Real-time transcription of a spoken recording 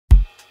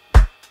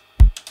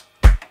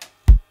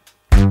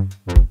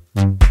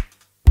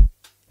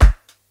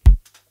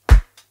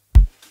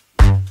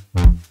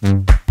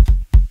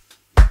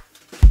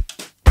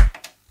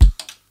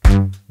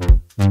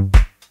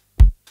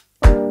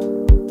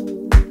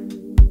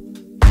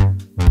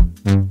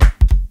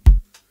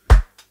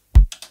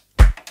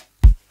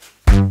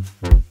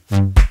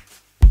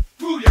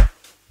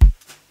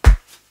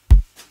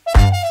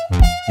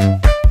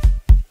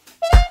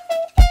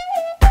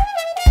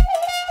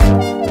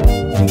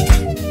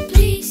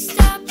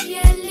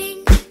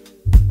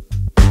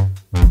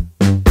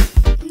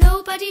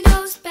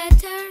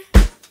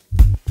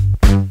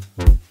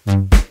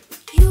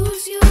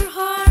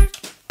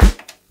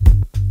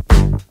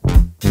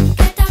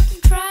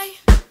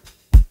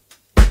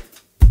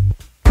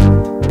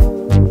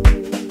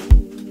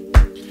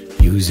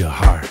Use your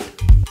heart.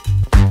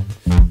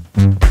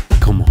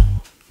 Come on.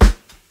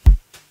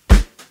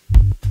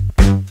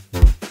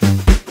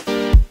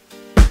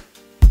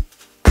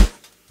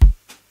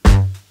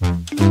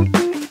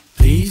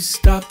 Please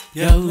stop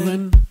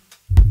yelling.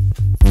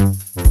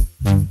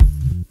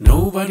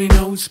 Nobody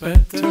knows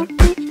better.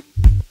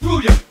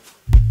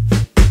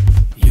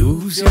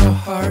 Use your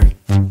heart.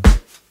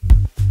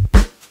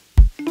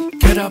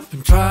 Get up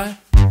and try.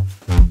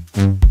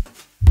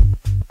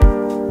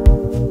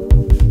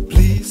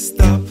 Please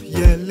stop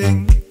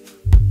yelling.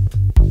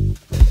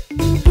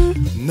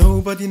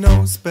 Nobody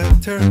knows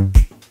better.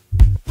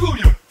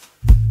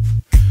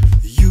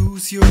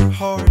 Use your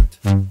heart.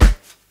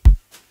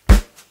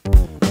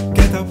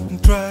 Get up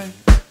and try.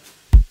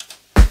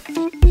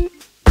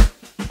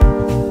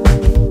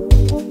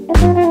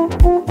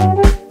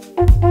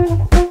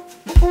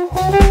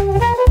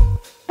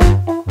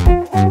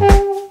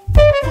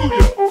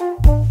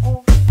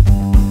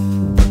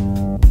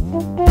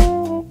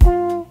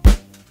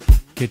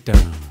 Get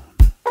down.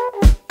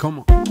 Come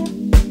on.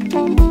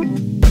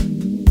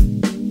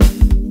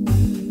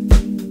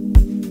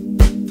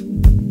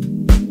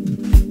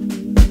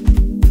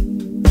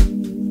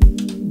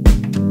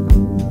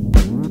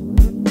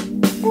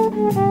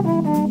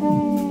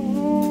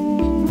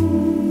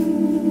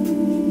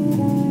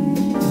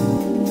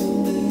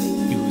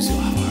 Use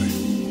your heart.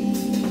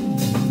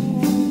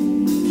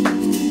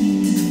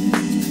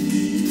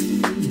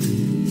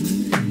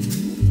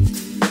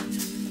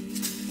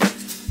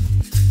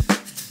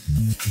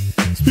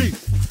 Speak.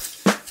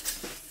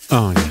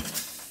 Oh, yeah.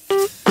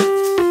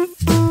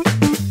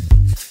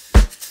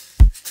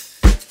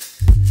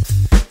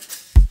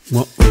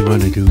 What we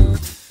wanna do,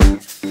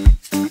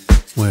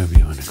 where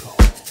we wanna go.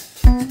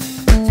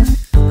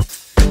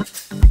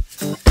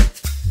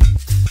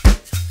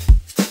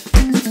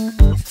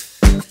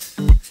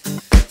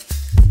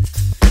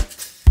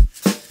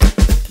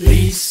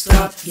 Please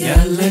stop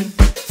yelling.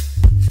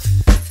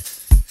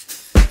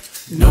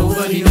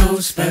 Nobody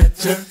knows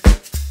better.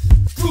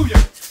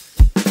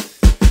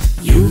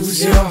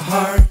 Use your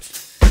heart.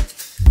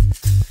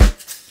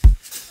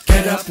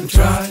 Get up and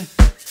try.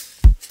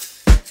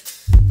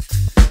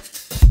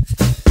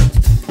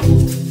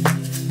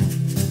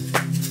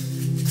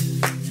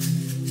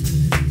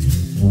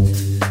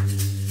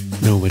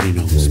 Nobody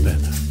knows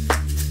better.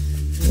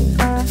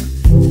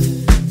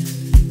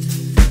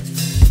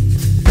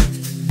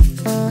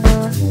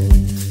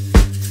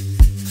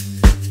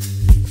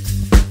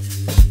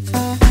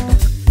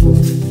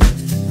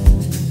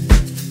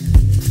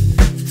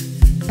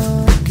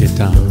 Get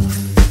down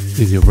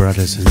with your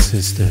brothers and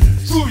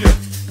sisters.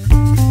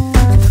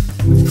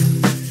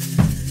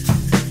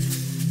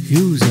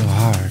 Use your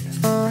heart.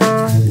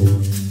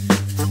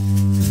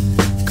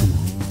 Come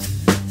on.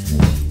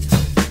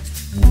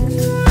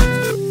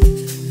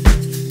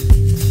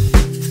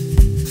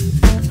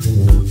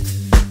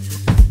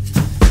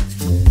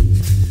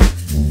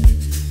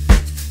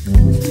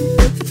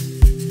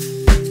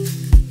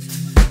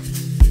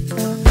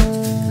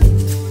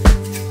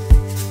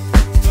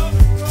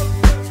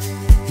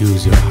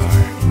 Use your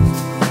heart.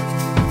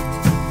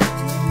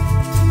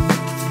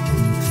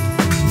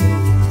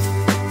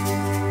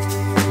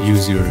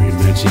 Use your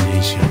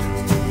imagination.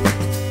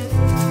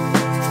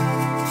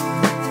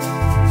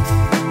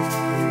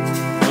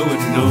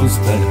 Nobody knows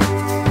better.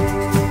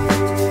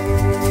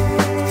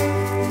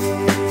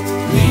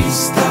 Please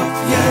stop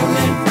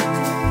yelling.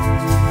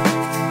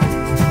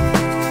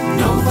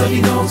 Nobody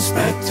knows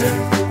better.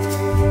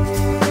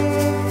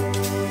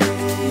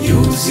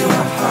 Use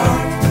your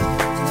heart.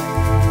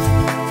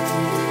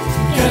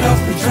 Get up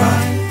and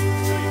try.